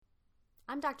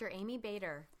I'm Dr. Amy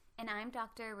Bader. And I'm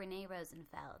Dr. Renee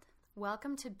Rosenfeld.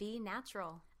 Welcome to Be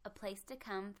Natural, a place to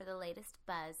come for the latest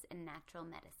buzz in natural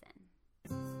medicine.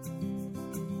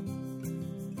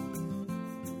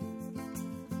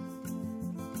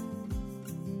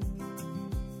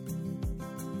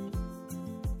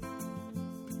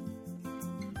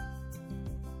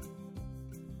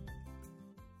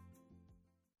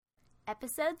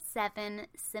 Episode 7,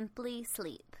 Simply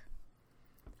Sleep.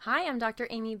 Hi, I'm Dr.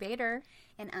 Amy Bader.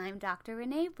 And I'm Dr.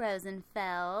 Renee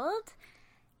Rosenfeld.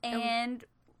 And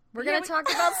we're going to talk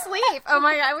about sleep. Oh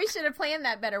my God, we should have planned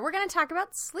that better. We're going to talk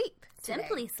about sleep today.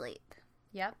 Simply sleep.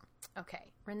 Yep.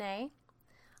 Okay. Renee,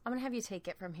 I'm going to have you take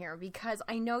it from here because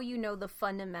I know you know the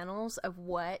fundamentals of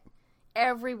what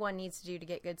everyone needs to do to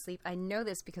get good sleep. I know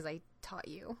this because I taught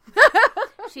you.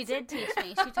 She did teach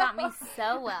me. She taught me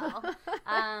so well.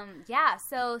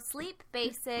 So sleep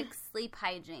basics, sleep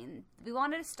hygiene. We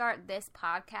wanted to start this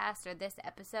podcast or this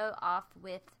episode off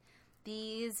with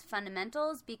these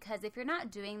fundamentals because if you're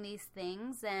not doing these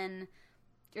things, then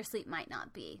your sleep might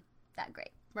not be that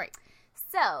great. Right.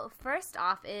 So first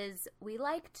off is we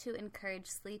like to encourage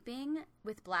sleeping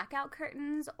with blackout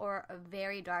curtains or a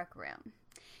very dark room.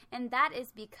 And that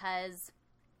is because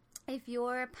if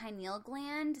your pineal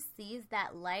gland sees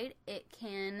that light, it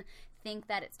can think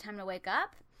that it's time to wake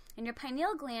up. And your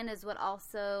pineal gland is what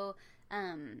also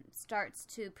starts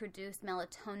to produce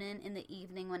melatonin in the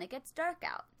evening when it gets dark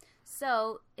out.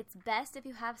 So it's best if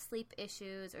you have sleep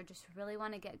issues or just really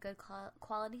want to get good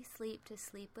quality sleep to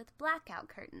sleep with blackout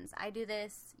curtains. I do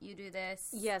this. You do this.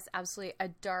 Yes, absolutely. A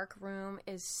dark room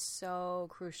is so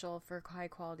crucial for high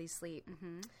quality sleep.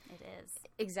 Mm-hmm. It is.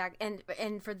 Exactly.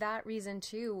 And for that reason,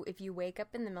 too, if you wake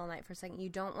up in the middle of the night for a second, you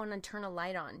don't want to turn a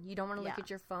light on. You don't want to look at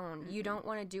your phone. Mm-hmm. You don't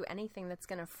want to do anything that's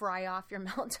going to fry off your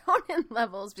melatonin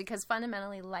levels because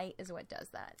fundamentally light is what does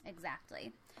that.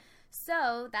 Exactly.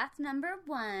 So that's number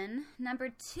 1. Number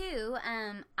 2,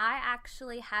 I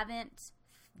actually haven't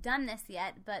done this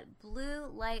yet, but blue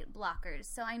light blockers.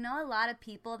 So I know a lot of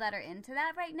people that are into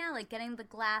that right now, like getting the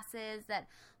glasses that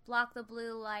block the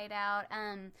blue light out.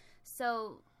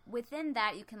 So within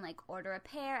that, you can like order a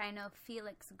pair. I know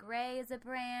Felix Gray is a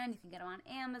brand. You can get them on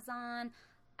Amazon.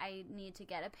 I need to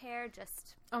get a pair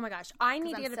just... Oh my gosh. I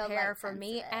need to get a pair for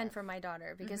me and for my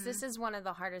daughter because this is one of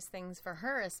the hardest things for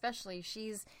her, especially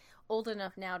she's old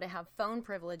enough now to have phone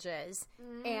privileges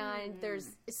and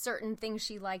there's certain things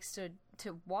she likes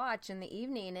to watch in the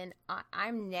evening and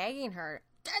I'm nagging her,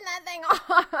 turn that thing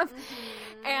off.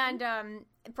 And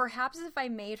perhaps if I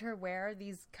made her wear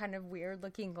these kind of weird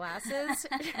looking glasses,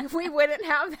 we wouldn't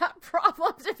have that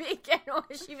problem to begin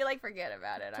with. She'd be like, forget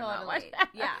about it. Totally. I'm not watching.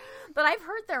 Yeah. But I've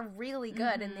heard they're really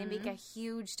good and they make a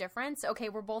huge difference. Okay,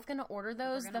 we're both going to order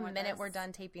those the minute we're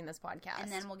done taping this podcast.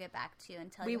 And then we'll get back to you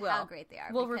and tell you how great they are.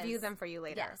 We'll review them for you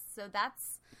later. Yes. So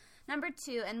that's number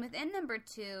 2. And within number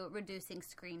 2, reducing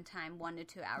screen time 1 to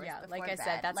 2 hours before like bed. I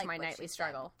said, that's my nightly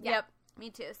struggle. Yeah, yep. Me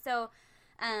too. So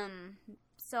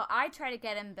I try to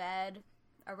get in bed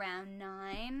around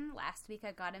 9. Last week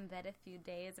I got in bed a few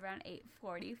days around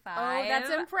 8:45. Oh, that's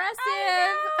impressive.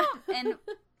 And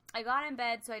I got in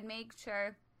bed, so I'd make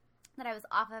sure that I was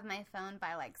off of my phone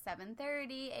by like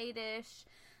 7:30, 8-ish,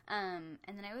 and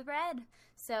then I would read.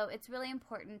 So it's really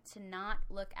important to not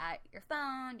look at your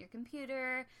phone, your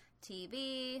computer,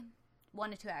 TV,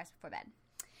 1 to 2 hours before bed.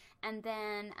 And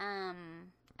then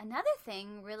another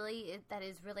thing really that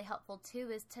is really helpful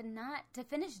too is to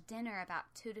finish dinner about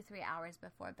 2 to 3 hours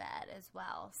before bed as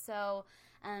well. So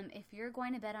if you're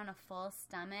going to bed on a full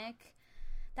stomach,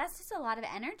 that's just a lot of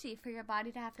energy for your body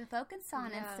to have to focus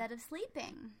on instead of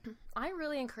sleeping. I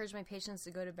really encourage my patients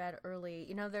to go to bed early.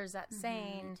 You know, there's that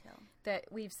saying that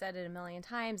we've said it a million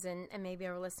times and maybe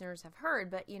our listeners have heard,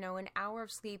 but you know, an hour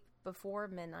of sleep before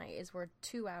midnight is worth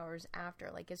 2 hours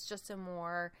after. Like it's just a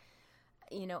more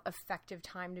effective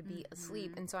time to be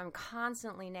asleep. And so I'm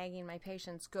constantly nagging my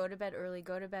patients, go to bed early,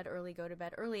 go to bed early, go to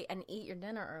bed early, and eat your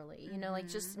dinner early. You know, like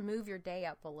just move your day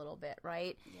up a little bit,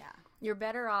 right? Yeah. You're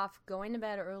better off going to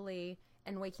bed early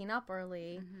and waking up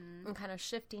early and kind of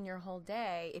shifting your whole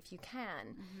day if you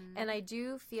can. And I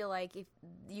do feel like if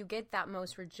you get that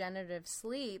most regenerative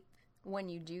sleep when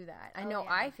you do that. I know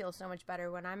I feel so much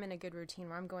better when I'm in a good routine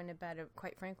where I'm going to bed,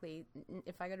 quite frankly,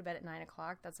 if I go to bed at 9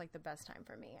 o'clock, that's like the best time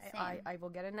for me. I will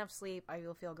get enough sleep. I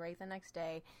will feel great the next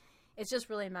day. It's just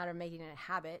really a matter of making it a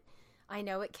habit. I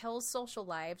know it kills social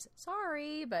lives.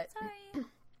 Sorry. But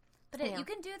you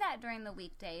can do that during the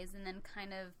weekdays and then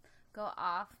kind of go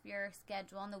off your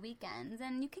schedule on the weekends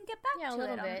and you can get back to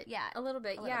it. A little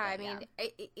bit. I mean,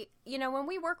 you know, when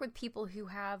we work with people who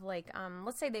have like,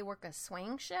 let's say they work a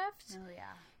swing shift. Oh,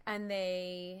 yeah. And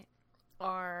they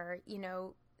are,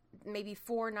 maybe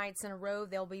 4 nights in a row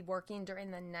they'll be working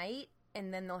during the night,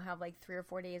 and then they'll have like 3 or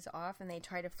 4 days off, and they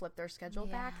try to flip their schedule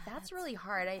back. That's really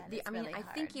hard. I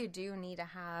think you do need to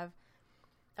have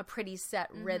a pretty set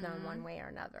rhythm one way or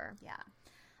another. Yeah.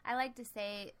 I like to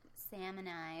say Sam and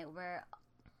I, we're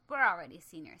already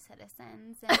senior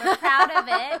citizens, and we're proud of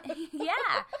it.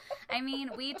 Yeah. I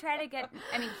mean, we try to get,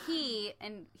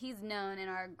 he's known in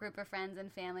our group of friends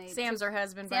and family. Sam's our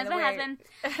husband, Sam's by the way.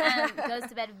 my husband. Goes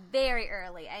to bed very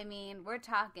early. I mean, we're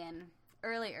talking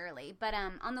early. But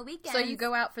on the weekends. So you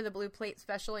go out for the Blue Plate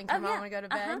special and come home and go to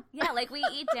bed? Uh-huh. Yeah, like we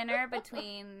eat dinner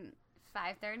between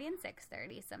 5:30 and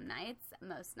 6:30 some nights,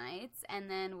 most nights, and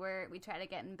then we try to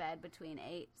get in bed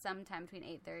sometime between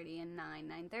 8:30 and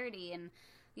 9:30, and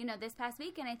this past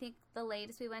weekend I think the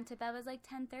latest we went to bed was like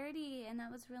 10:30, and that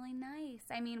was really nice.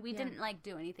 I mean, we didn't like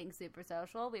do anything super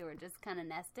social. We were just kind of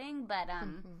nesting, but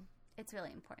it's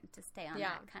really important to stay on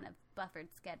that kind of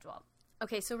buffered schedule.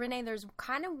 Okay, so Renee, there's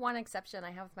kind of one exception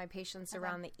I have with my patients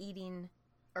around the eating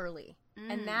early,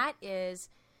 and that is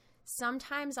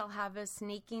sometimes I'll have a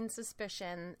sneaking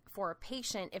suspicion for a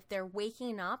patient if they're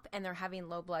waking up and they're having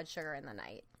low blood sugar in the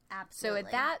night.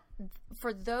 Absolutely. So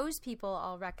for those people,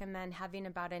 I'll recommend having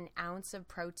about an ounce of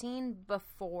protein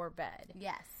before bed.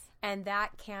 Yes. And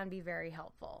that can be very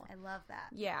helpful. I love that.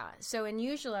 Yeah. So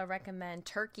usually I recommend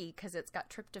turkey because it's got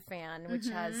tryptophan, which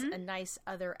has a nice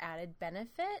other added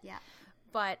benefit. Yeah.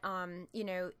 But,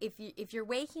 if you're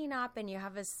waking up and you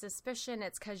have a suspicion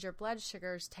it's because your blood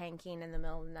sugar's tanking in the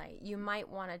middle of the night, you might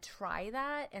want to try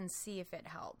that and see if it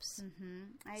helps.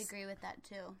 I agree with that,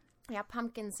 too. Yeah,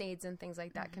 pumpkin seeds and things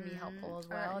like that can be helpful as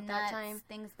well at nuts, that time.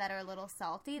 Things that are a little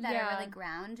salty, that are really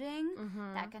grounding,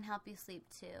 that can help you sleep,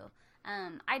 too.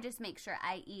 I just make sure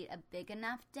I eat a big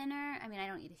enough dinner. I mean, I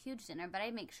don't eat a huge dinner, but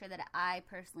I make sure that I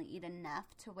personally eat enough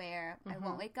to where I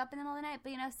won't wake up in the middle of the night.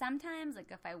 But, sometimes,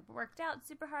 like, if I worked out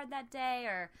super hard that day,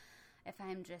 or if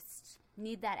I'm just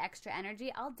need that extra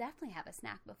energy, I'll definitely have a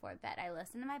snack before bed. I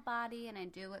listen to my body, and I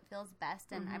do what feels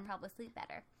best, and I probably sleep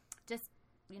better. Just,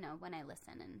 when I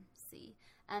listen and see.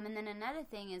 And then another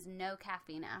thing is no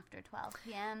caffeine after 12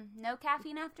 p.m. No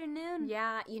caffeine after noon.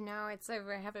 Yeah,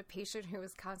 I have a patient who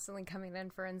was constantly coming in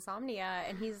for insomnia,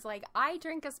 and he's like, I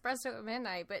drink espresso at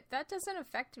midnight, but that doesn't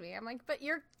affect me. I'm like, but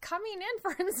you're coming in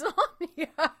for insomnia.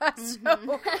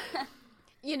 So,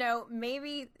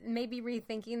 maybe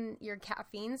rethinking your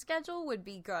caffeine schedule would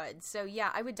be good. So,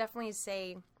 yeah, I would definitely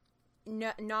say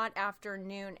no, not after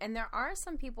noon. And there are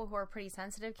some people who are pretty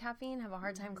sensitive to caffeine, have a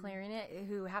hard time clearing it,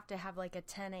 who have to have like a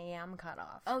 10 a.m.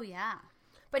 cutoff. Oh, yeah.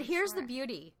 But here's the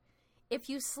beauty. If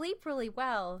you sleep really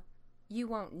well, you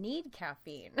won't need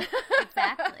caffeine.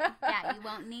 Exactly. Yeah, you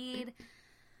won't need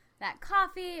that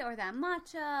coffee or that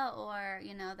matcha or,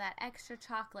 that extra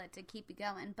chocolate to keep you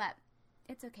going. But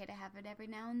it's okay to have it every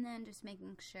now and then, just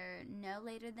making sure no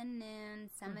later than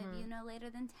noon. Some of you no later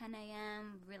than 10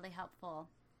 a.m. Really helpful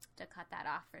to cut that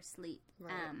off for sleep.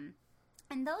 Right.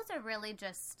 And those are really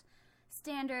just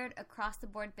standard across the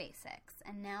board basics.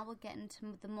 And now we'll get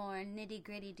into the more nitty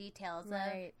gritty details of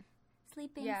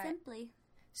sleeping simply.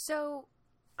 So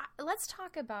let's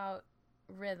talk about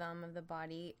rhythm of the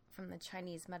body from the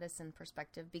Chinese medicine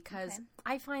perspective, because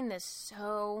I find this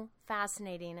so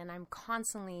fascinating, and I'm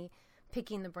constantly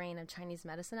picking the brain of Chinese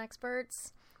medicine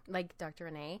experts like Dr.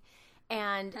 Renee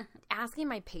and asking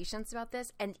my patients about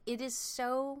this. And it is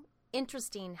so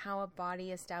interesting how a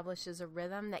body establishes a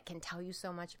rhythm that can tell you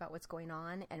so much about what's going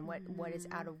on and what is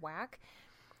out of whack.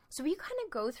 So will you kind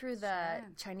of go through the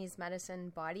Chinese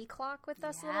medicine body clock with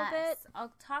us a little bit?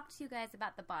 I'll talk to you guys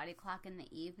about the body clock in the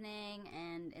evening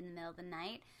and in the middle of the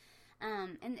night.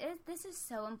 This is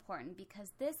so important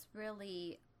because this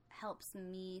really helps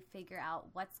me figure out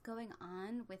what's going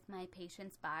on with my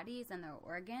patients' bodies and their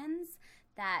organs,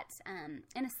 that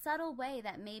in a subtle way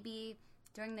that maybe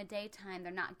during the daytime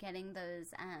they're not getting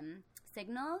those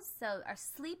signals. So our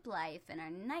sleep life and our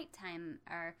nighttime,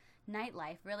 our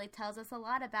nightlife really tells us a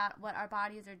lot about what our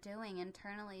bodies are doing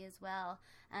internally as well.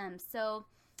 So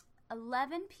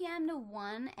 11 p.m. to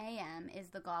 1 a.m. is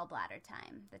the gallbladder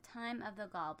time, the time of the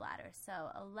gallbladder. So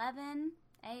 11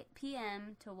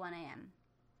 p.m. to 1 a.m.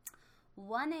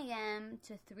 1 a.m.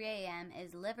 to 3 a.m.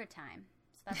 is liver time.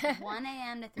 So that's 1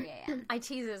 a.m. to 3 a.m. I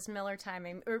tease this Miller time.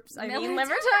 I mean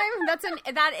liver time.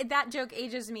 That joke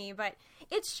ages me, but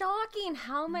it's shocking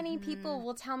how many people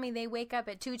will tell me they wake up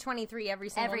at 2:23 every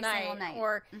single night,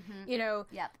 or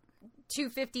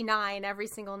 2:59 every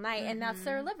single night, and that's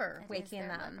their liver waking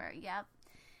them. Liver, yep.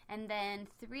 And then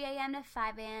 3 a.m. to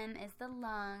 5 a.m. is the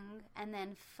lung, and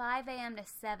then 5 a.m. to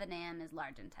 7 a.m. is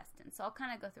large intestine. So I'll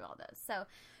kind of go through all those. So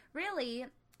really,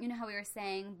 you know how we were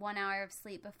saying 1 hour of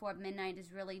sleep before midnight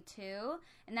is really 2,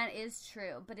 and that is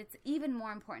true, but it's even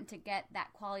more important to get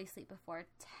that quality sleep before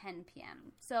 10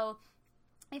 p.m. So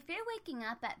if you're waking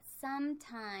up at some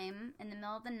time in the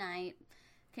middle of the night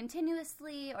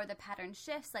continuously, or the pattern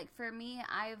shifts, like for me,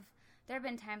 there have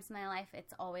been times in my life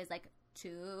it's always like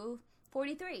 2:43,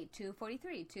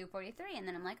 2:43, 2:43, and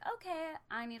then I'm like, okay,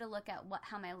 I need to look at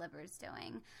how my liver's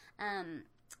doing.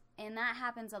 And that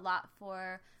happens a lot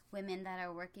for women that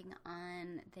are working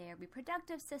on their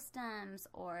reproductive systems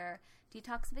or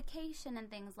detoxification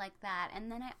and things like that. And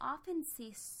then I often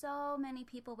see so many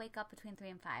people wake up between 3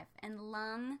 and 5, and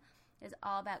lung is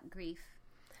all about grief.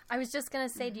 I was just going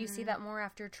to say, do you see that more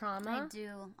after trauma? I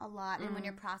do, a lot. And when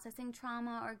you're processing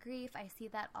trauma or grief, I see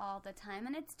that all the time.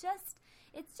 And it's just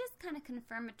kind of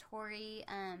confirmatory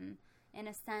in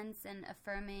a sense, and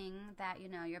affirming that, you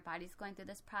know, your body's going through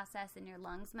this process and your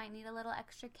lungs might need a little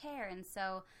extra care. And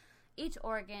so each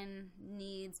organ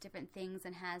needs different things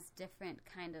and has different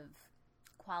kind of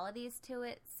qualities to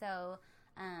it. So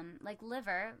like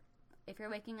liver, if you're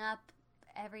waking up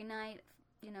every night,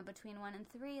 you know, between 1 and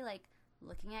 3, like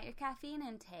looking at your caffeine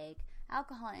intake,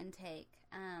 alcohol intake,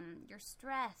 your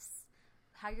stress,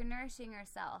 how you're nourishing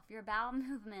yourself, your bowel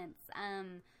movements,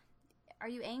 are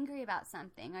you angry about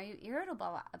something? Are you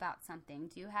irritable about something?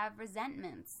 Do you have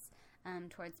resentments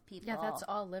towards people? Yeah, that's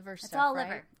all liver stuff, It's all right?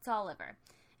 liver. It's all liver.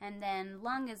 And then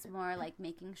lung is more like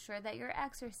making sure that you're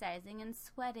exercising and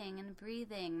sweating and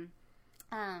breathing.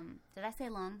 Did I say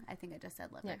lung? I think I just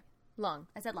said liver. Yeah. Lung.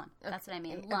 I said lung. Okay. That's what I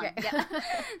mean. Lung. Okay. Yeah.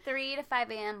 3 to 5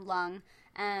 a.m. lung.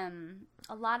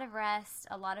 A lot of rest,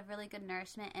 a lot of really good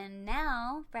nourishment. And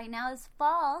right now is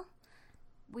fall.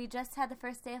 We just had the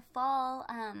first day of fall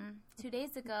 2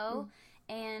 days ago.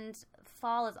 And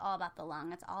fall is all about the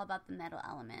lung. It's all about the metal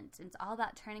element. It's all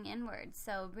about turning inward.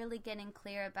 So really getting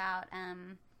clear about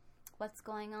what's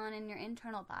going on in your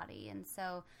internal body. And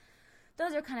so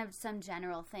those are kind of some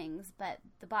general things, but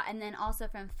and then also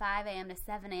from 5 a.m. to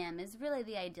 7 a.m. is really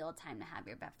the ideal time to have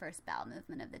your first bowel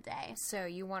movement of the day. So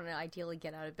you want to ideally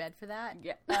get out of bed for that?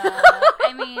 Yeah.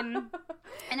 I mean,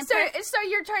 so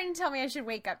you're trying to tell me I should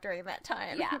wake up during that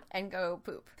time, and go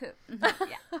poop.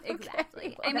 Yeah,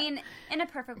 exactly. Okay, I mean, in a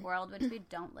perfect world, which we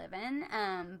don't live in,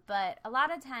 but a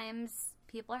lot of times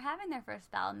people are having their first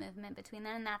bowel movement between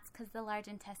then, and that's because the large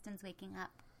intestine's waking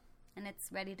up, and it's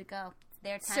ready to go.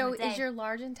 Their time so of day. Is your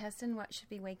large intestine what should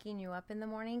be waking you up in the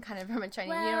morning, kind of from a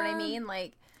Chinese, you know what I mean?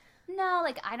 Like, no,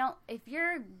 like I don't, if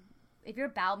your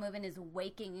bowel movement is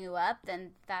waking you up,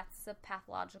 then that's a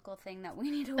pathological thing that we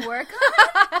need to work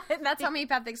on. That's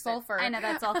homeopathic sulfur. I know,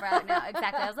 that's sulfur. No,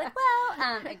 exactly. I was like,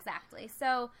 well, exactly.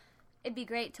 So it'd be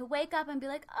great to wake up and be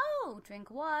like, oh,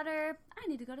 drink water. I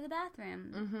need to go to the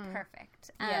bathroom. Mm-hmm. Perfect.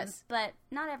 Yes. But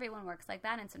not everyone works like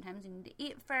that, and sometimes you need to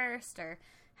eat first or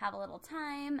have a little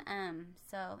time.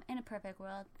 So in a perfect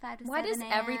world, 5 to 7 a.m. Why does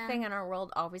everything in our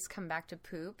world always come back to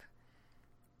poop?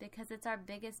 Because it's our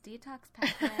biggest detox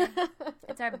pathway.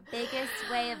 It's our biggest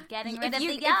way of getting rid of the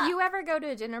yuck. If you ever go to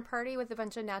a dinner party with a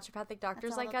bunch of naturopathic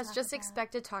doctors like us, just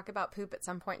expect to talk about poop at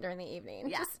some point during the evening.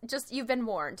 Yeah. Just you've been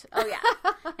warned. Oh,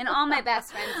 yeah. And all my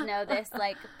best friends know this.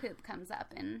 Like, poop comes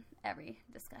up in every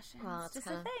discussion. Well, it's just a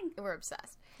thing. We're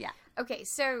obsessed. Yeah. Okay,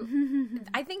 so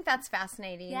I think that's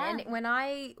fascinating. Yeah. And when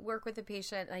I work with a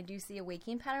patient and I do see a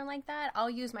waking pattern like that, I'll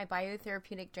use my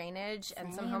biotherapeutic drainage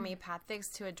and some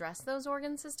homeopathics to address those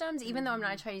organ systems, even though I'm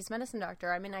not a Chinese medicine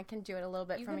doctor. I mean, I can do it a little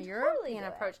bit from a European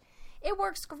approach. It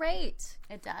works great.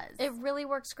 It does. It really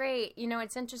works great. You know,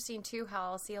 it's interesting, too, how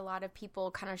I'll see a lot of people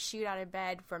kind of shoot out of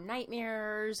bed from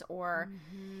nightmares or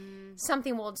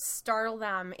something will startle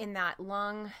them in that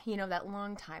long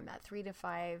time, that 3 to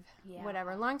 5,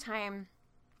 whatever, long time.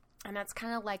 And that's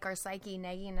kind of like our psyche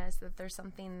nagging us that there's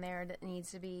something there that needs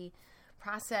to be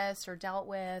processed or dealt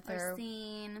with. Or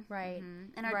seen. Right.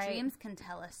 Mm-hmm. And our dreams can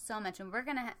tell us so much. And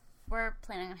we're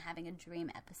planning on having a dream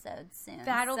episode soon.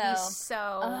 That'll be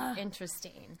so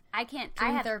interesting.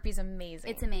 Dream therapy is amazing.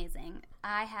 It's amazing.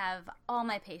 I have all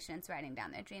my patients writing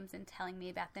down their dreams and telling me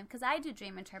about them because I do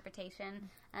dream interpretation.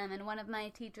 And one of my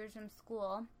teachers from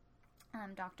school,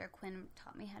 Dr. Quinn,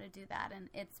 taught me how to do that. And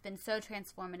it's been so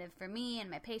transformative for me and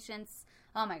my patients.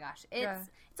 Oh my gosh. It's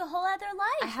a whole other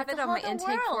life. I have it on my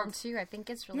intake form too. I think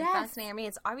it's really fascinating. I mean,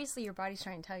 it's obviously your body's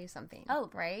trying to tell you something. Oh,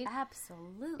 right?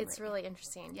 Absolutely. It's really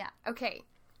interesting. Yeah. Okay.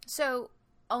 So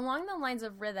along the lines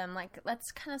of rhythm, like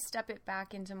let's kind of step it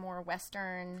back into more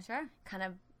Western kind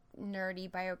of nerdy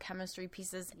biochemistry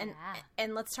pieces.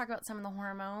 And let's talk about some of the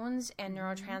hormones and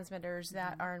neurotransmitters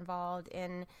that are involved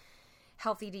in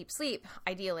healthy deep sleep,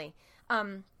 ideally.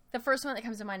 The first one that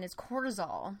comes to mind is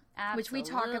cortisol, which we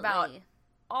talk about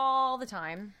all the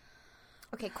time.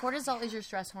 Okay, cortisol is your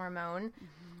stress hormone.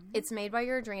 It's made by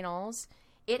your adrenals.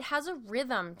 It has a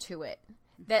rhythm to it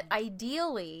that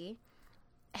ideally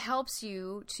helps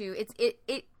you to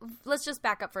let's just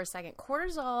back up for a second.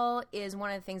 Cortisol is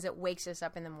one of the things that wakes us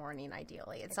up in the morning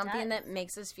ideally. It's something that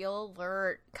makes us feel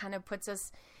alert, kind of puts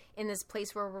us in this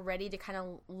place where we're ready to kind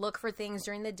of look for things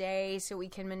during the day so we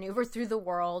can maneuver through the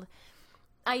world.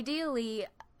 Ideally,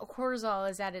 cortisol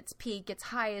is at its peak, its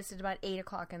highest at about 8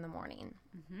 o'clock in the morning.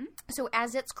 So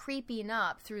as it's creeping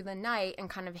up through the night and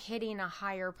kind of hitting a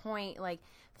higher point like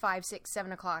 5, 6,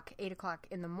 7 o'clock, 8 o'clock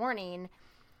in the morning,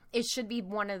 it should be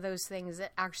one of those things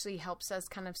that actually helps us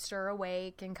kind of stir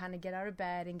awake and kind of get out of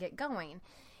bed and get going.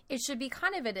 It should be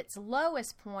kind of at its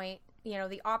lowest point, you know,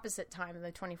 the opposite time of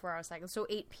the 24-hour cycle, so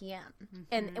 8 p.m.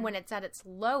 And when it's at its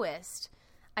lowest,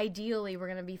 ideally we're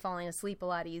going to be falling asleep a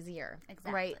lot easier.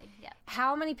 Exactly. Right? Yeah.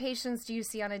 How many patients do you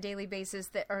see on a daily basis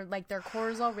that are like their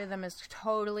cortisol rhythm is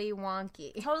totally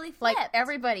wonky? Totally flipped. Like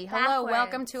everybody, hello, Backwards.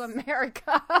 welcome to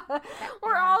America.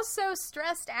 We're all so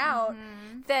stressed out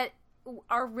that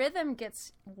our rhythm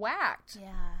gets whacked.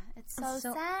 Yeah, it's so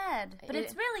sad. But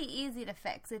it's really easy to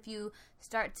fix if you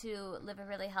start to live a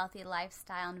really healthy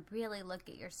lifestyle and really look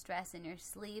at your stress and your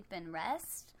sleep and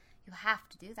rest. You have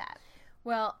to do that.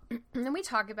 Well, and we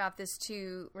talk about this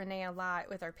too, Renee, a lot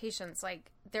with our patients.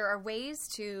 Like, there are ways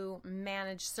to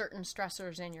manage certain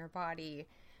stressors in your body.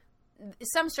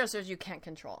 Some stressors you can't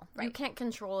control. Right. You can't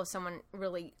control if someone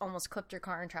really almost clipped your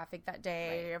car in traffic that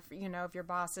day. Right. If, you know, if your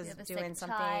boss is doing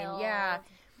something. Child. Yeah.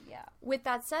 Yeah. With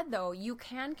that said, though, you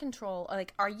can control,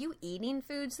 like, are you eating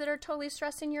foods that are totally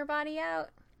stressing your body out?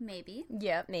 Maybe.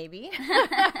 Yeah, maybe.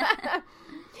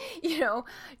 You know,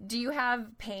 do you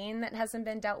have pain that hasn't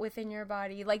been dealt with in your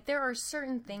body? Like, there are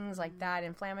certain things like that,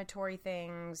 inflammatory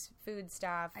things, food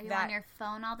stuff. Are you on your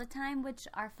phone all the time? Which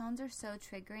our phones are so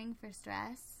triggering for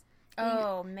stress.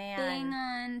 Man. Being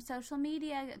on social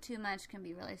media too much can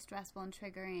be really stressful and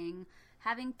triggering.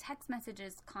 Having text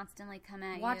messages constantly come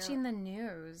at you. Watching the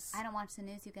news. I don't watch the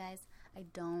news, you guys. I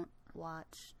don't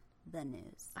watch the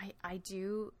news. I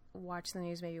do watch the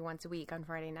news maybe once a week on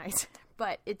Friday nights,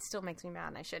 but it still makes me mad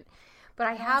and I should. But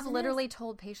I have literally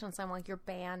told patients, I'm like, you're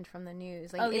banned from the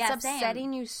news. Like, it's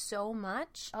upsetting you so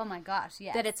much. Oh my gosh,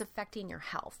 yes. That it's affecting your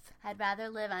health. I'd rather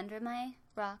live under my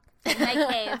rock, in my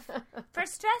cave, for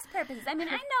stress purposes. I mean,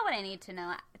 I know what I need to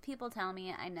know. People tell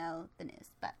me I know the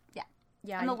news, but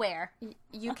yeah, I'm aware.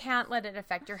 You can't let it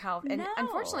affect your health. And No.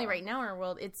 unfortunately, right now in our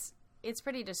world, it's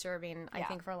pretty disturbing, I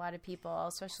think, for a lot of people,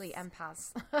 especially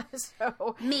empaths.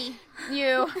 So Me.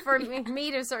 You, for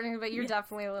me to a certain, but you're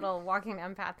definitely a little walking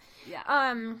empath.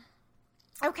 Yeah.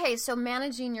 Okay, so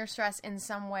managing your stress in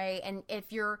some way, and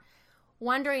if you're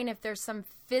wondering if there's some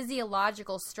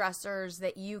physiological stressors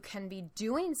that you can be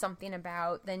doing something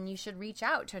about, then you should reach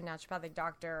out to a naturopathic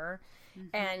doctor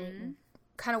and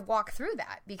kind of walk through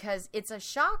that, because it's a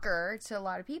shocker to a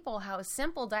lot of people how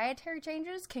simple dietary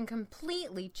changes can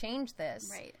completely change this.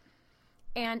 Right.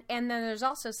 And then there's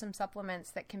also some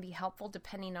supplements that can be helpful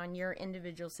depending on your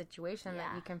individual situation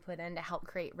that you can put in to help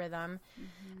create rhythm.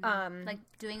 Like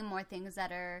doing more things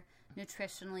that are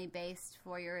nutritionally based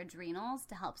for your adrenals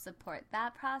to help support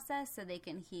that process so they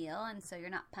can heal, and so you're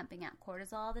not pumping out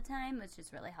cortisol all the time, which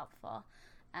is really helpful.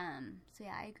 So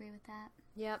yeah, I agree with that.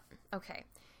 Yep. Okay.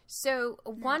 So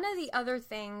one of the other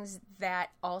things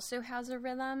that also has a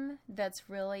rhythm that's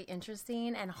really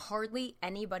interesting and hardly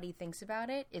anybody thinks about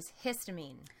it is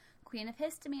histamine. Queen of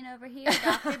histamine over here,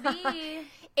 Dr. B.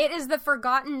 It is the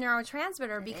forgotten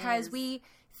neurotransmitter because we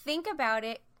think about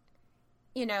it,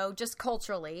 you know, just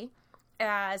culturally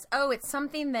as, oh, it's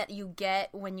something that you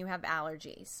get when you have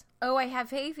allergies. Oh, I have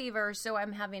hay fever, so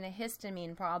I'm having a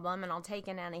histamine problem and I'll take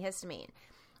an antihistamine.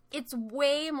 It's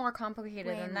way more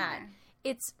complicated than that.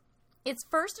 It's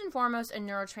first and foremost a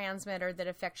neurotransmitter that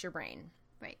affects your brain.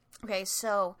 Right. Okay,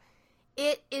 so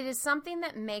it is something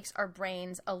that makes our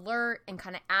brains alert and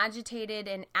kind of agitated,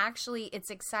 and actually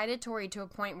it's excitatory to a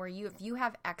point where if you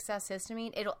have excess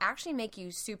histamine, it'll actually make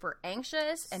you super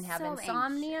anxious and have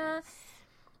insomnia. Anxious.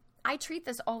 I treat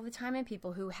this all the time in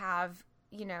people who have,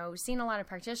 you know, seen a lot of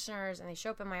practitioners and they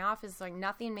show up in my office like,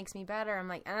 nothing makes me better. I'm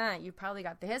like, you probably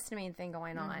got the histamine thing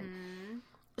going on.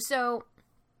 So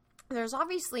there's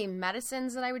obviously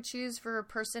medicines that I would choose for a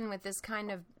person with this kind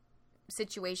of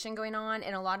situation going on,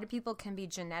 and a lot of people can be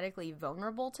genetically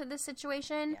vulnerable to this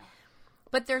situation.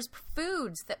 But there's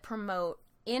foods that promote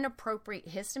inappropriate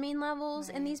histamine levels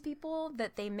in these people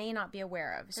that they may not be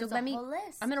aware of. So I'm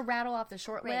going to rattle off the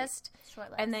short list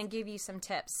and then give you some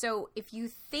tips. So if you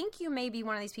think you may be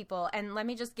one of these people, and let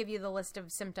me just give you the list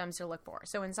of symptoms to look for.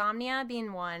 So insomnia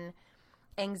being one,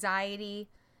 anxiety,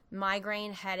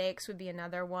 migraine, headaches would be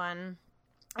another one.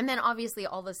 And then obviously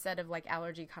all the set of like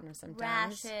allergy kind of symptoms.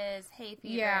 Rashes, hay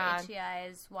fever, Yeah. itchy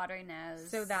eyes, watery nose.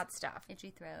 So that stuff. Itchy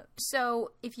throat.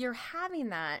 So if you're having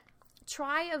that,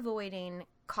 try avoiding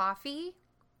coffee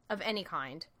of any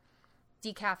kind,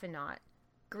 decaf and not.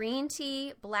 Green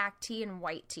tea, black tea, and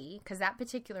white tea, because that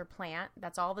particular plant,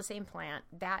 that's all the same plant,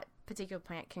 that particular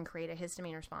plant can create a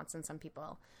histamine response in some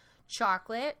people.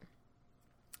 Chocolate,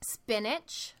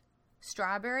 spinach,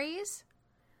 strawberries.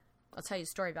 I'll tell you a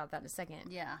story about that in a second.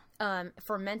 Yeah.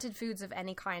 Fermented foods of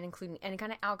any kind, including any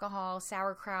kind of alcohol,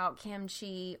 sauerkraut,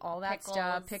 kimchi, all that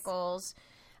stuff, pickles,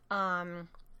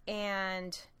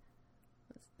 and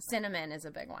cinnamon is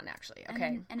a big one, actually.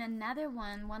 Okay. And another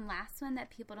one last one that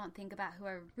people don't think about who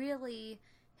are really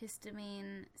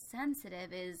histamine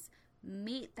sensitive is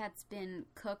meat that's been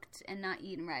cooked and not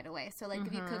eaten right away. So, like,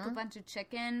 if you cook a bunch of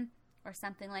chicken or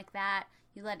something like that,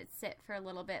 you let it sit for a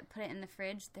little bit, put it in the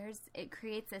fridge, it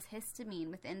creates this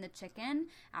histamine within the chicken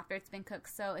after it's been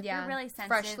cooked. So if you're really sensitive,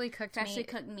 freshly cooked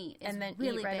meat is and then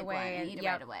really eat right big away one. and Eat it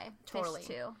right away. Totally.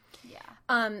 Fish too.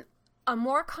 Yeah. A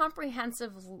more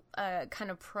comprehensive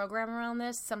kind of program around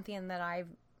this, something that I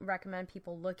recommend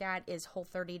people look at, is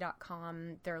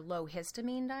Whole30.com, their low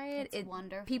histamine diet. It's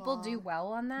wonderful. People do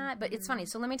well on that, but it's funny.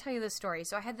 So let me tell you this story.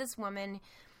 So I had this woman,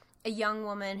 a young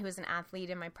woman who was an athlete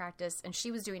in my practice, and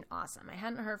she was doing awesome. I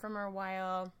hadn't heard from her a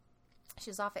while. She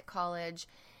was off at college.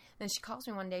 Then she calls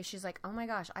me one day. She's like, oh my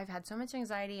gosh, I've had so much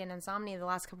anxiety and insomnia the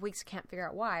last couple weeks. I can't figure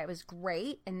out why. It was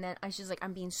great. And then she's like,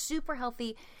 I'm being super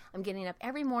healthy. I'm getting up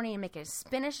every morning and making a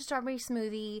spinach and strawberry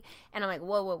smoothie. And I'm like,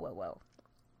 whoa.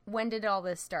 When did all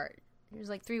this start? It was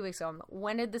like 3 weeks ago. I'm like,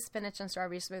 when did the spinach and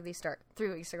strawberry smoothie start?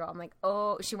 3 weeks ago. I'm like,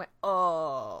 oh. She went,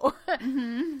 oh.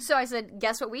 So I said,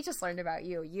 guess what we just learned about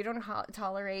you? You don't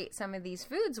tolerate some of these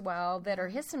foods well that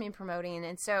are histamine promoting.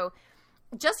 And so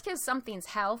just because something's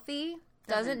healthy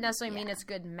doesn't necessarily mean it's a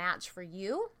good match for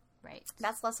you. Right.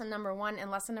 That's lesson number 1.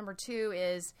 And lesson number 2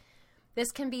 is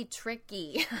this can be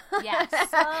tricky. Yes.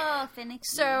 So finicky.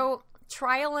 So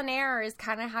trial and error is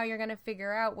kind of how you're going to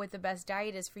figure out what the best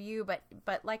diet is for you.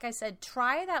 But like I said,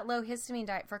 try that low histamine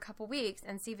diet for a couple weeks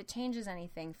and see if it changes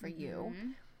anything for you.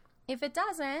 If it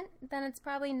doesn't, then it's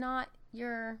probably not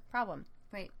your problem.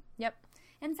 Right. Yep.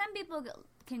 And some people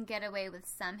can get away with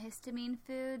some histamine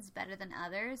foods better than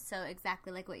others. So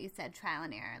exactly like what you said, trial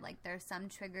and error. Like there are some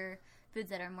trigger foods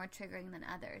that are more triggering than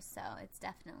others. So it's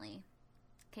definitely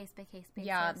case-by-case basis.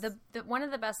 Yeah, the one of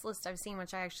the best lists I've seen,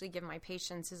 which I actually give my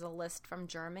patients, is a list from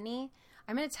Germany.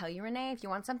 I'm going to tell you, Renee, if you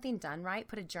want something done right,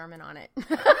 put a German on it.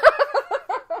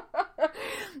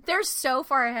 They're so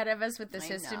far ahead of us with this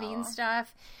histamine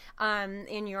stuff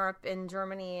in Europe, in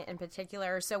Germany in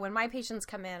particular. So when my patients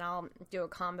come in, I'll do a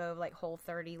combo of like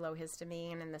Whole30, low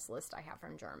histamine, and this list I have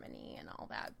from Germany and all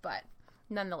that. But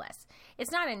nonetheless,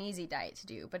 it's not an easy diet to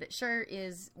do, but it sure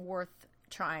is worth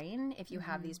trying if you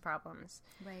have these problems.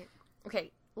 Right.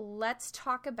 Okay, let's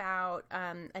talk about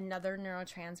another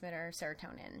neurotransmitter,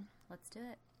 serotonin. Let's do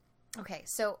it. Okay,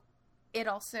 so it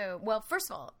also, well, first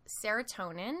of all,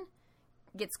 serotonin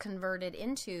gets converted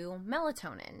into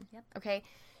melatonin. Yep. Okay,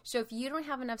 so if you don't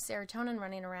have enough serotonin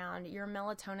running around, your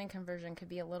melatonin conversion could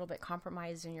be a little bit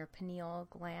compromised in your pineal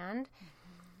gland.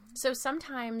 So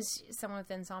sometimes someone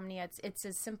with insomnia, it's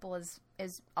as simple as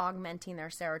augmenting their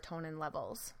serotonin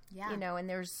levels. Yeah. You know, and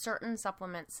there's certain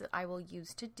supplements that I will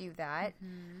use to do that.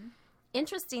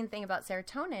 Interesting thing about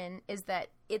serotonin is that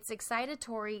it's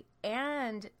excitatory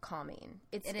and calming.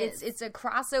 It's a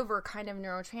crossover kind of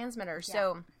neurotransmitter. Yeah.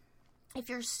 So if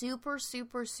you're super,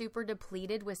 super, super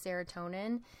depleted with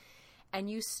serotonin and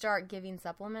you start giving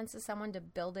supplements to someone to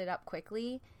build it up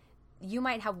quickly, you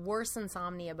might have worse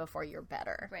insomnia before you're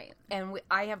better. Right. And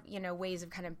I have, ways of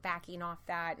kind of backing off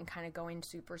that and kind of going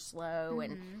super slow.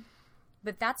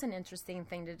 But that's an interesting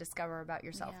thing to discover about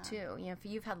yourself too. If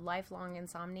you've had lifelong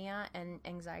insomnia and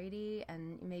anxiety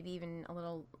and maybe even a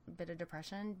little bit of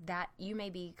depression, that you may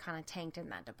be kind of tanked in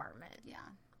that department. Yeah.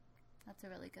 That's a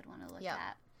really good one to look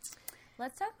at.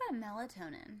 Let's talk about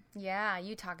melatonin. Yeah,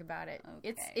 you talk about it.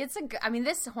 Okay. It's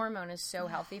this hormone is so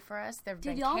healthy for us. There've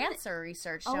been cancer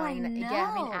research showing that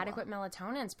having adequate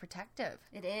melatonin is protective.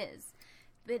 It is.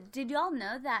 But did y'all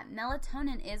know that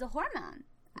melatonin is a hormone?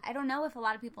 I don't know if a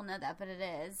lot of people know that, but it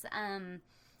is.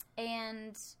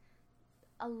 And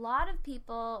a lot of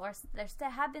people, or there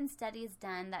have been studies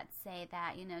done that say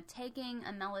that, taking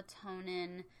a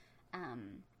melatonin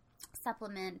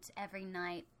supplement every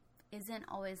night isn't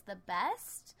always the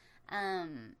best.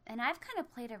 And I've kind of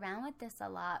played around with this a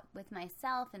lot with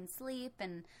myself and sleep,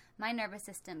 and my nervous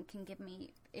system can give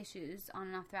me issues on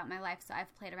and off throughout my life, so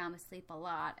I've played around with sleep a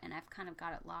lot, and I've kind of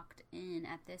got it locked in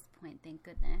at this point, thank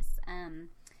goodness.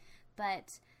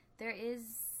 But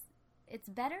it's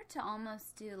better to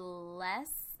almost do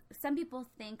less. Some people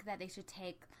think that they should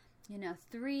take,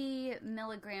 3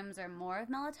 milligrams or more of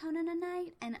melatonin a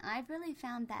night, and I've really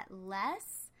found that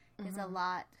less is a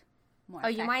lot more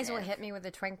effective. You might as well hit me with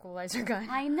a tranquilizer gun.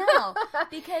 I know,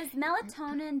 because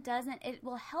melatonin it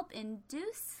will help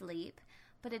induce sleep,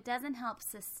 but it doesn't help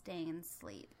sustain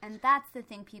sleep. And that's the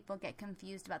thing people get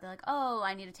confused about. They're like, oh,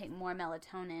 I need to take more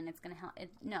melatonin. It's going to help.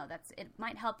 It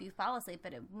might help you fall asleep,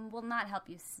 but it will not help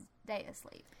you stay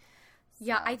asleep.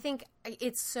 Yeah, I think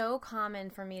it's so common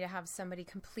for me to have somebody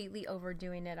completely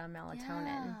overdoing it on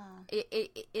melatonin. Yeah.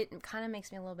 It kind of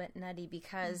makes me a little bit nutty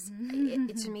because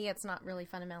to me it's not really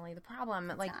fundamentally the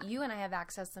problem. You and I have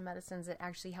access to medicines that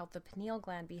actually help the pineal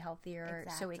gland be healthier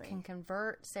so it can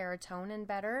convert serotonin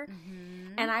better.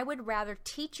 Mm-hmm. And I would rather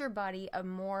teach your body a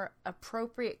more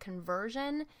appropriate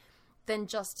conversion than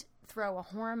just throw a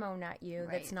hormone at you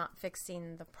that's not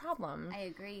fixing the problem. I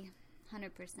agree 100%.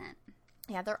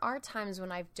 Yeah, there are times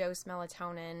when I've dosed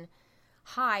melatonin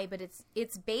high, but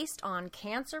it's based on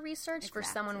cancer research for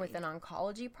someone with an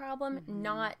oncology problem,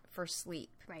 not for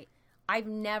sleep. Right. I've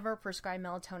never prescribed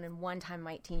melatonin one time in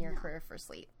my 18-year career for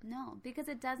sleep. No, because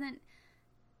it doesn't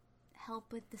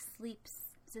help with the sleep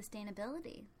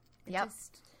sustainability. It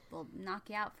just will knock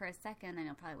you out for a second, and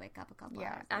you'll probably wake up a couple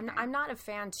hours later. I'm not a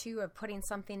fan, too, of putting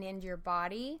something into your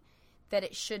body that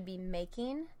it should be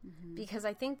making, because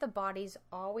I think the body's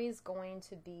always going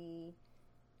to be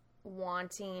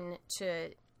wanting to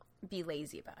be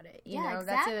lazy about it. You know,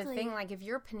 exactly. That's the thing. Like, if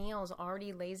your pineal is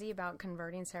already lazy about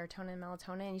converting serotonin and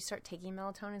melatonin, and you start taking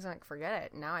melatonin, it's like, forget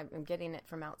it. Now I'm getting it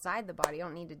from outside the body. I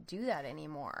don't need to do that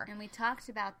anymore. And we talked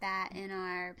about that in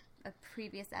a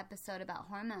previous episode about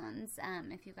hormones.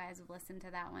 If you guys have listened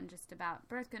to that one, just about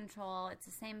birth control, it's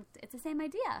the same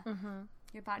idea. Mm-hmm.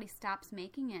 Your body stops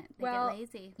making it. They get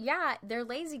lazy. Yeah, they're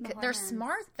lazy. They're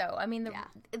smart, though. I mean,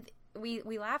 we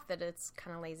laugh that it's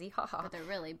kind of lazy, haha. But they're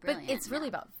really brilliant. But it's really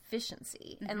about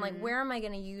efficiency. Mm-hmm. And, like, where am I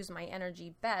going to use my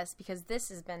energy best? Because this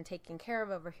has been taken care of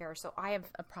over here. So I have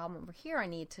a problem over here I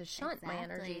need to shunt my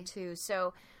energy to.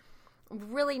 So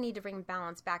really need to bring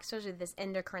balance back. Especially this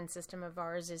endocrine system of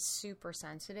ours is super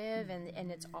sensitive,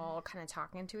 and it's all kind of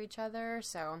talking to each other.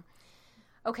 So,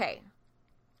 okay.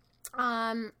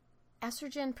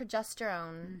 Estrogen,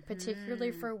 progesterone,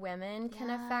 particularly for women, can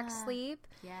affect sleep.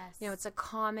 Yes. It's a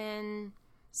common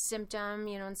symptom,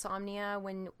 insomnia,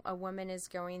 when a woman is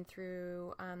going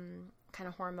through kind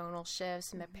of hormonal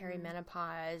shifts,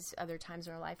 perimenopause, other times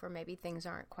in her life where maybe things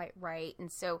aren't quite right.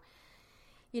 And so,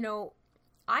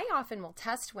 I often will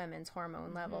test women's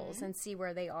hormone levels and see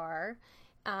where they are.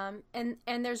 And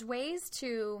there's ways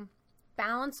to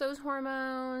balance those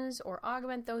hormones or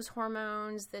augment those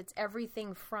hormones. That's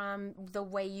everything from the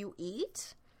way you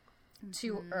eat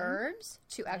to herbs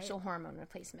to actual hormone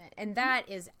replacement. And that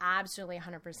is absolutely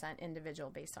 100% individual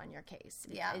based on your case.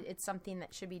 Yeah. It's something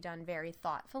that should be done very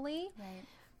thoughtfully. Right.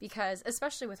 Because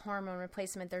especially with hormone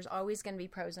replacement, there's always going to be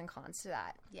pros and cons to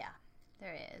that. Yeah,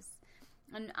 there is.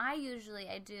 And I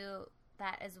do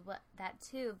that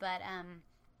too, but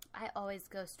I always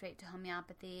go straight to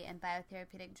homeopathy and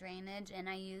biotherapeutic drainage, and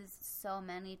I use so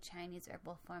many Chinese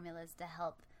herbal formulas to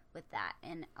help with that.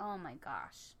 And oh my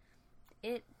gosh,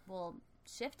 it will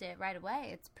shift it right away.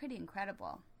 It's pretty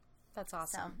incredible. That's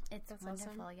awesome. So it's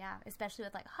wonderful, awesome. Yeah. Especially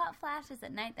with like hot flashes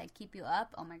at night that keep you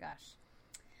up. Oh my gosh.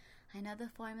 I know the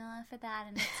formula for that,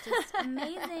 and it's just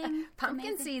amazing.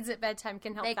 Pumpkin seeds at bedtime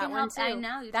can help. They that can one help. too. I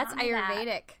know. That's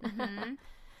Ayurvedic. Mm-hmm.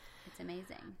 It's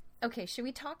amazing. Okay, should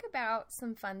we talk about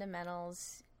some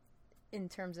fundamentals in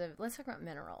terms of, let's talk about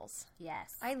minerals.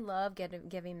 Yes. I love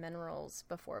giving minerals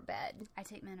before bed. I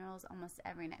take minerals almost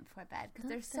every night before bed because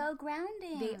they're so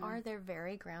grounding. They are. They're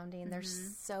very grounding. They're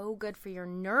so good for your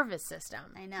nervous system.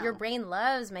 I know. Your brain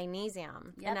loves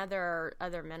magnesium and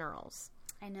other minerals.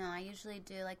 I know. I usually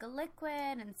do like a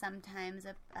liquid and sometimes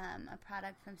a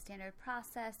product from Standard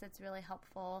Process that's really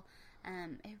helpful.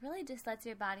 It really just lets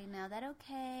your body know that,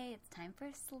 okay, it's time for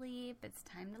sleep, it's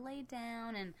time to lay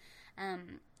down,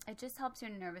 and it just helps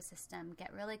your nervous system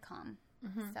get really calm.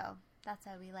 Mm-hmm. So that's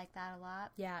why we like that a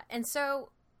lot. Yeah, and so,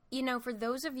 for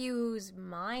those of you whose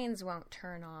minds won't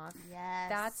turn off,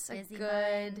 that's a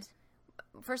good... Mind.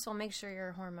 First of all, make sure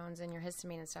your hormones and your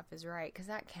histamine and stuff is right, because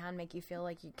that can make you feel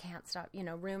like you can't stop,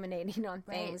 ruminating on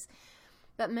things. Right.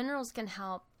 But minerals can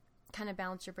help kind of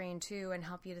balance your brain too, and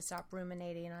help you to stop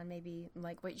ruminating on maybe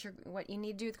like what you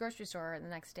need to do at the grocery store the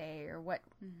next day, or what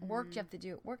work you have to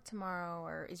do at work tomorrow,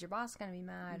 or is your boss going to be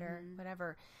mad, or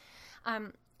whatever.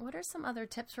 What are some other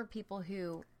tips for people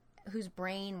whose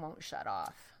brain won't shut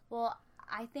off? Well,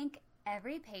 I think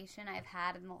every patient I've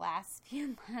had in the last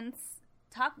few months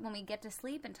when we get to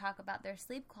sleep and talk about their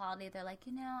sleep quality, they're like,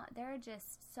 there are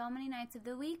just so many nights of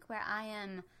the week where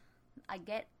I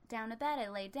get down to bed, I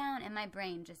lay down, and my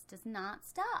brain just does not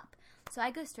stop. So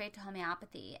I go straight to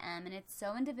homeopathy, and it's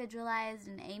so individualized,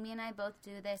 and Amy and I both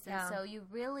do this, and so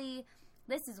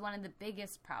this is one of the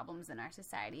biggest problems in our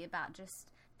society about just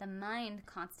the mind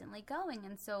constantly going,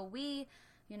 and so we,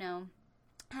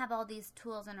 have all these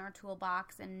tools in our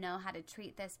toolbox and know how to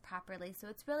treat this properly. So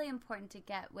it's really important to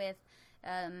get with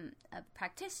a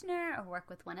practitioner or work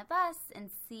with one of us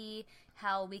and see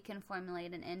how we can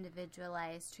formulate an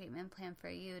individualized treatment plan for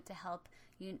you to help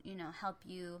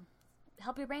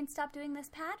your brain stop doing this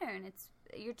pattern.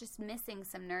 You're just missing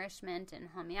some nourishment and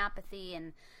homeopathy,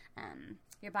 and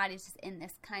your body's just in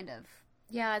this kind of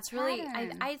it's really,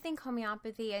 I think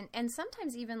homeopathy and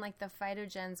sometimes even like the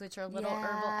phytogens, which are little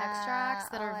herbal extracts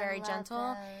that are very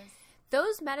gentle.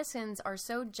 Those medicines are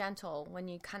so gentle when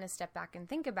you kind of step back and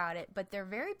think about it, but they're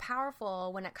very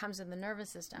powerful when it comes to the nervous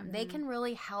system. Mm-hmm. They can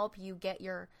really help you get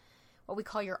what we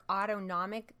call your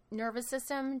autonomic nervous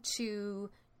system to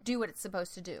do what it's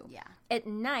supposed to do. Yeah. At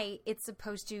night, it's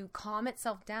supposed to calm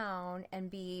itself down and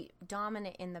be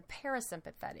dominant in the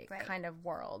parasympathetic kind of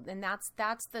world. And that's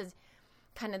the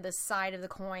kind of the side of the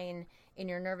coin in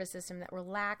your nervous system that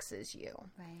relaxes you.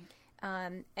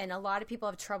 Right. And a lot of people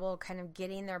have trouble kind of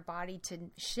getting their body to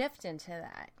shift into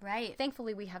that. Right.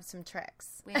 Thankfully, we have some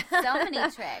tricks. We have so many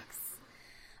tricks.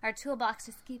 Our toolbox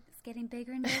just keeps getting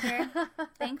bigger and bigger,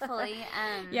 thankfully.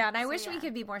 And I wish we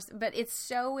could be more, but it's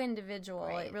so individual.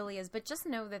 Right. It really is. But just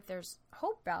know that there's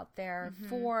hope out there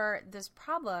for this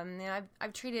problem.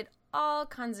 I've treated all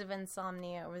kinds of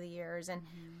insomnia over the years, and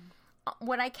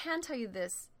what I can tell you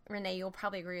this, Renee, you'll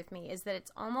probably agree with me, is that it's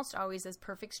almost always this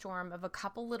perfect storm of a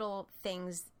couple little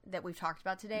things that we've talked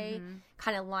about today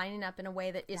kind of lining up in a way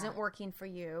that isn't working for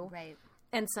you. Right.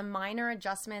 And some minor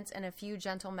adjustments and a few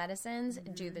gentle medicines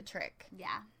do the trick.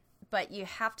 Yeah. But you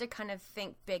have to kind of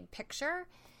think big picture,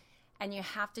 and you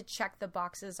have to check the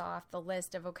boxes off the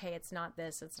list of, okay, it's not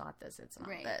this, it's not this, it's not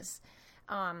this.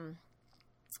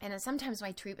 And then sometimes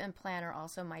my treatment plan are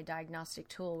also my diagnostic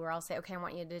tool, where I'll say, okay, I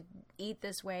want you to eat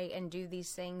this way and do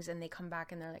these things. And they come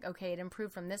back and they're like, okay, it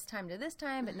improved from this time to this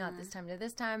time, but not this time to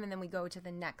this time. And then we go to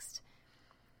the next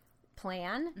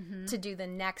plan to do the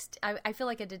next. I feel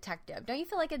like a detective. Don't you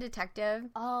feel like a detective?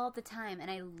 All the time. And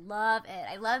I love it.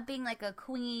 I love being like a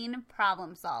queen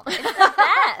problem solver. It's the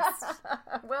best.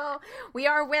 Well, we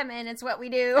are women. It's what we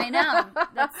do. I know.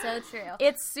 That's so true.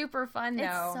 It's super fun, though.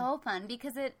 It's so fun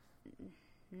because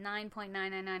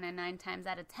 9.99999 times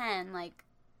out of 10, like,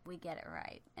 we get it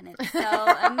right. And it's so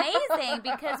amazing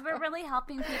because we're really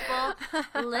helping people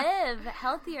live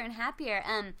healthier and happier.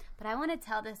 But I want to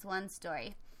tell this one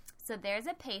story. So there's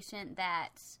a patient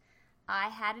that I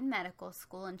had in medical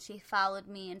school, and she followed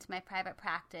me into my private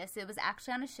practice. It was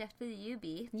actually on a shift with UB.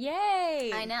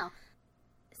 Yay! I know.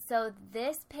 So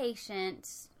this patient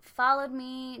followed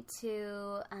me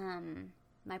to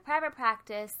my private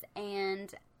practice,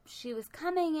 and she was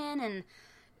coming in, and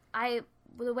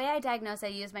the way I diagnosed, I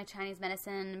used my Chinese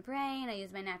medicine brain, I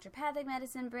used my naturopathic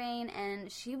medicine brain,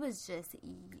 and she was just,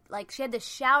 like, she had this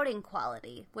shouting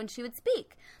quality when she would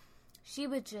speak. She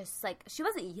would just, like, she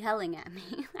wasn't yelling at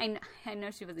me. I know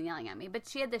she wasn't yelling at me, but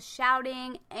she had this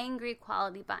shouting, angry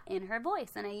quality in her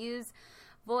voice, and I use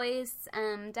voice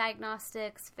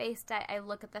diagnostics, I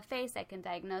look at the face, I can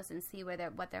diagnose and see what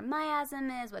their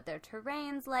miasm is, what their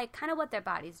terrain's like, kind of what their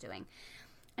body's doing.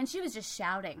 And she was just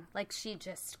shouting. Like, she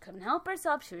just couldn't help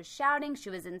herself. She was shouting. She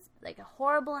was in, like, a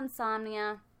horrible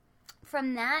insomnia.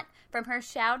 From her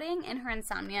shouting and her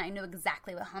insomnia, I knew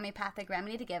exactly what homeopathic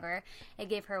remedy to give her. I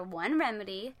gave her one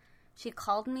remedy. She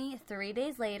called me 3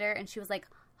 days later, and she was like,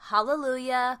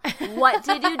 hallelujah, what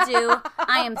did you do?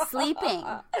 I am sleeping.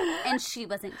 And she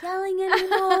wasn't yelling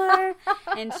anymore,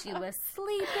 and she was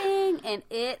sleeping, and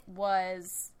it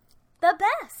was the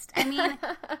best. I mean,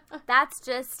 that's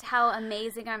just how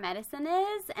amazing our medicine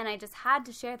is, and I just had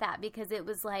to share that because it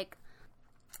was, like,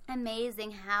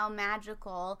 amazing how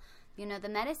magical, the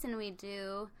medicine we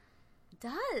do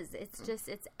does.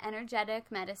 It's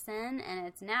energetic medicine, and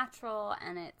it's natural,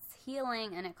 and it's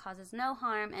healing, and it causes no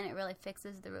harm, and it really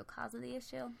fixes the root cause of the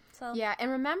issue. So yeah, and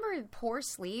remember, poor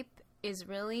sleep is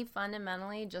really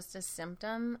fundamentally just a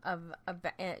symptom of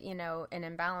an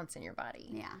imbalance in your body.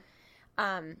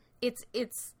 Yeah.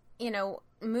 It's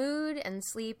mood and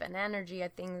sleep and energy are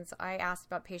things I ask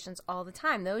about patients all the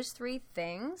time. Those three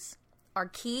things are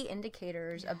key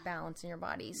indicators of balance in your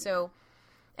body. So,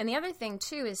 and the other thing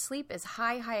too is sleep is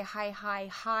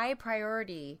high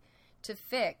priority to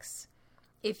fix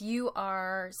if you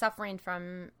are suffering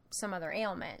from some other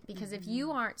ailment. Because if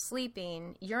you aren't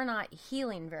sleeping, you're not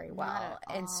healing very well. Not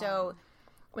at and so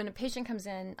when a patient comes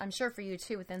in, I'm sure for you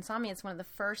too, with insomnia, it's one of the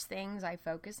first things I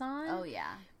focus on. Oh,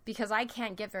 yeah. Because I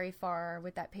can't get very far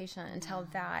with that patient until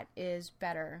that is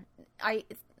better.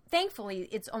 Thankfully,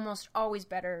 it's almost always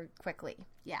better quickly.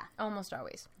 Yeah. Almost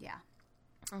always. Yeah.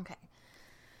 Okay.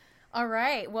 All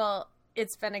right. Well,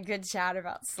 it's been a good chat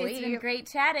about sleep. It's been great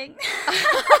chatting.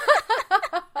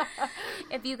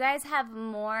 If you guys have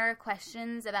more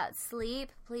questions about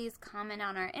sleep, please comment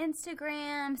on our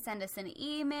Instagram, send us an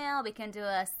email. We can do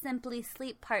a Simply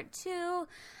Sleep Part 2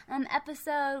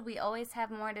 episode. We always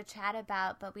have more to chat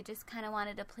about, but we just kind of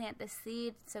wanted to plant the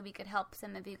seed so we could help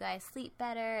some of you guys sleep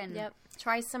better. And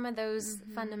try some of those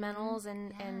fundamentals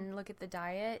and look at the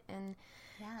diet, and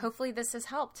hopefully this has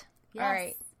helped. Yes. All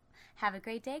right. Have a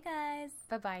great day, guys.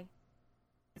 Bye-bye.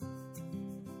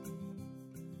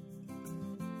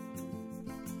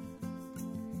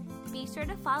 Be sure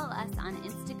to follow us on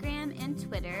Instagram and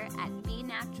Twitter at Be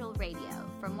Natural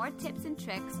Radio for more tips and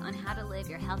tricks on how to live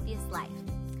your healthiest life.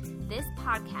 This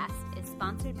podcast is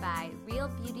sponsored by Real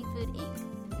Beauty Food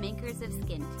Inc., makers of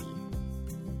Skin Tea.